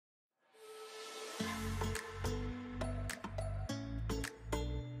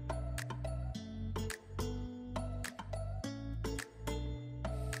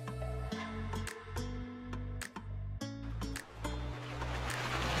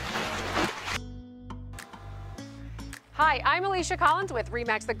Hi, I'm Alisha Collins with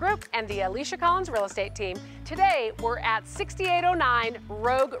RE/MAX the Group and the Alisha Collins Real Estate Team. Today, we're at 6809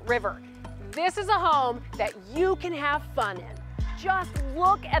 Rogue River. This is a home that you can have fun in. Just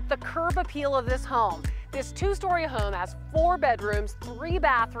look at the curb appeal of this home. This two-story home has 4 bedrooms, 3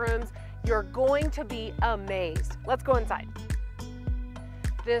 bathrooms. You're going to be amazed. Let's go inside.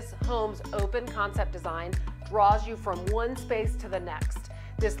 This home's open concept design draws you from one space to the next.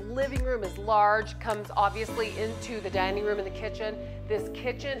 This living room is large, comes obviously into the dining room and the kitchen. This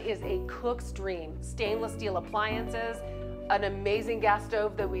kitchen is a cook's dream. Stainless steel appliances, an amazing gas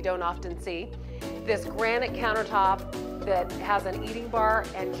stove that we don't often see. This granite countertop that has an eating bar,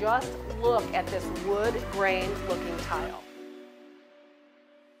 and just look at this wood grain looking tile.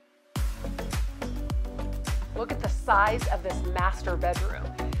 Look at the size of this master bedroom.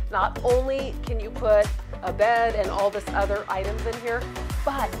 Not only can you put a bed and all this other items in here,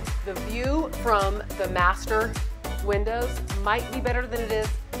 but the view from the master windows might be better than it is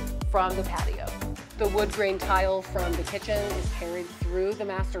from the patio. The wood grain tile from the kitchen is carried through the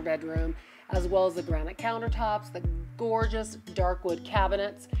master bedroom, as well as the granite countertops, the gorgeous dark wood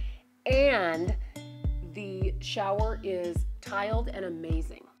cabinets, and the shower is tiled and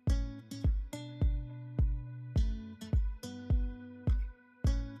amazing.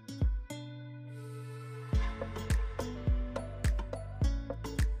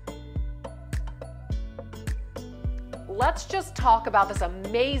 Let's just talk about this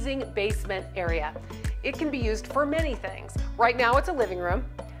amazing basement area. It can be used for many things. Right now it's a living room,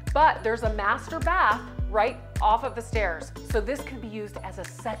 but there's a master bath right off of the stairs. So this can be used as a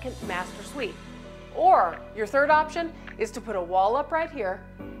second master suite. Or your third option is to put a wall up right here,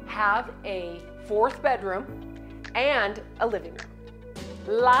 have a 4th bedroom, and a living room.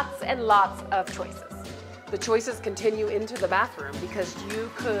 Lots and lots of choices. The choices continue into the bathroom because you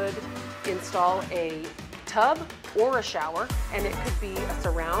could install a tub or a shower, and it could be a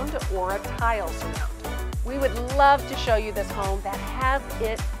surround or a tile surround. We would love to show you this home that has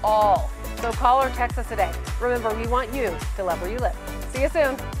it all. So call or text us today. Remember, we want you to love where you live. See you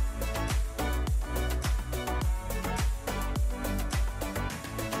soon.